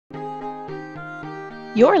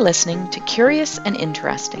You're listening to Curious and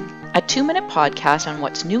Interesting, a 2-minute podcast on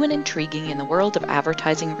what's new and intriguing in the world of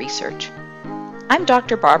advertising research. I'm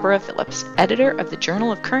Dr. Barbara Phillips, editor of the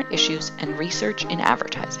Journal of Current Issues and Research in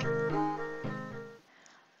Advertising.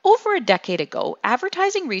 Over a decade ago,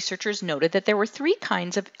 advertising researchers noted that there were 3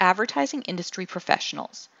 kinds of advertising industry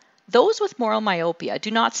professionals. Those with moral myopia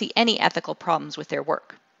do not see any ethical problems with their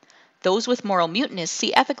work. Those with moral muteness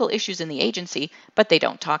see ethical issues in the agency, but they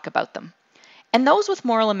don't talk about them. And those with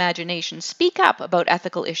moral imagination speak up about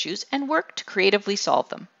ethical issues and work to creatively solve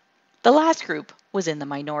them. The last group was in the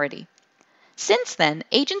minority. Since then,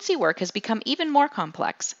 agency work has become even more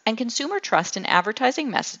complex, and consumer trust in advertising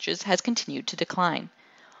messages has continued to decline.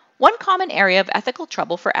 One common area of ethical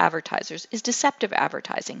trouble for advertisers is deceptive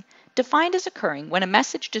advertising, defined as occurring when a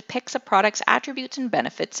message depicts a product's attributes and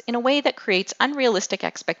benefits in a way that creates unrealistic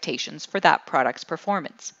expectations for that product's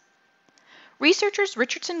performance. Researchers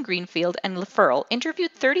Richardson, Greenfield, and Lefferle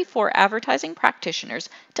interviewed 34 advertising practitioners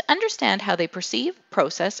to understand how they perceive,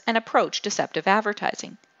 process, and approach deceptive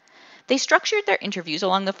advertising. They structured their interviews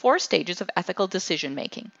along the 4 stages of ethical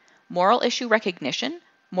decision-making: moral issue recognition,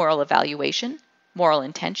 moral evaluation, moral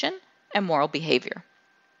intention, and moral behavior.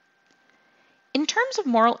 In terms of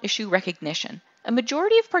moral issue recognition, a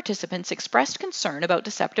majority of participants expressed concern about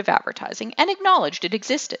deceptive advertising and acknowledged it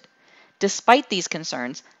existed. Despite these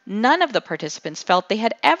concerns, none of the participants felt they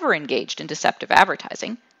had ever engaged in deceptive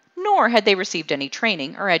advertising, nor had they received any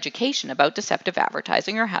training or education about deceptive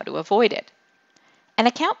advertising or how to avoid it. An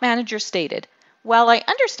account manager stated, "While I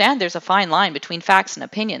understand there's a fine line between facts and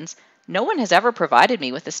opinions, no one has ever provided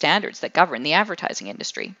me with the standards that govern the advertising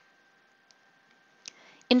industry."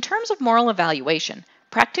 In terms of moral evaluation,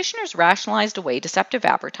 practitioners rationalized away deceptive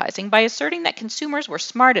advertising by asserting that consumers were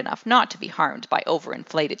smart enough not to be harmed by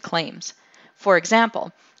overinflated claims. For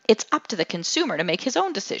example, it's up to the consumer to make his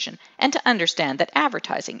own decision and to understand that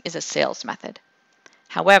advertising is a sales method.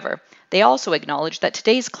 However, they also acknowledged that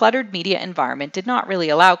today's cluttered media environment did not really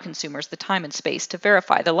allow consumers the time and space to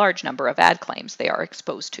verify the large number of ad claims they are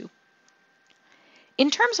exposed to.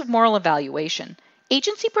 In terms of moral evaluation,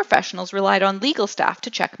 agency professionals relied on legal staff to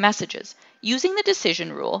check messages, using the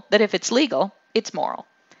decision rule that if it's legal, it's moral.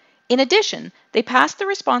 In addition, they passed the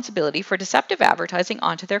responsibility for deceptive advertising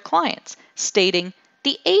onto their clients, stating,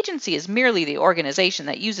 "The agency is merely the organization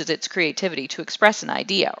that uses its creativity to express an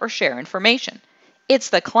idea or share information. It's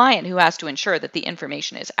the client who has to ensure that the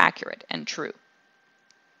information is accurate and true."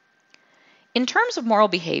 In terms of moral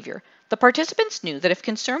behavior, the participants knew that if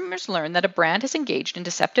consumers learn that a brand has engaged in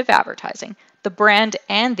deceptive advertising, the brand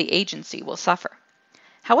and the agency will suffer.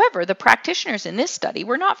 However, the practitioners in this study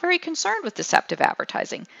were not very concerned with deceptive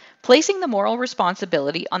advertising, placing the moral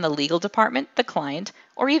responsibility on the legal department, the client,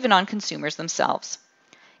 or even on consumers themselves.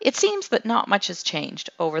 It seems that not much has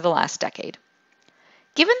changed over the last decade.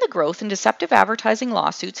 Given the growth in deceptive advertising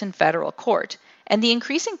lawsuits in federal court and the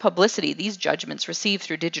increasing publicity these judgments receive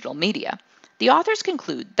through digital media, the authors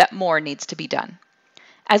conclude that more needs to be done.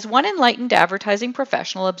 As one enlightened advertising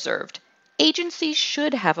professional observed, agencies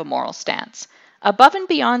should have a moral stance. Above and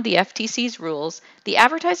beyond the FTC's rules, the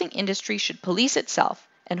advertising industry should police itself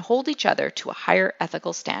and hold each other to a higher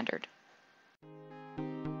ethical standard.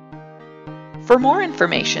 For more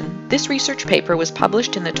information, this research paper was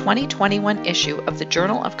published in the 2021 issue of the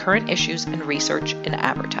Journal of Current Issues and Research in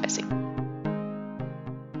Advertising.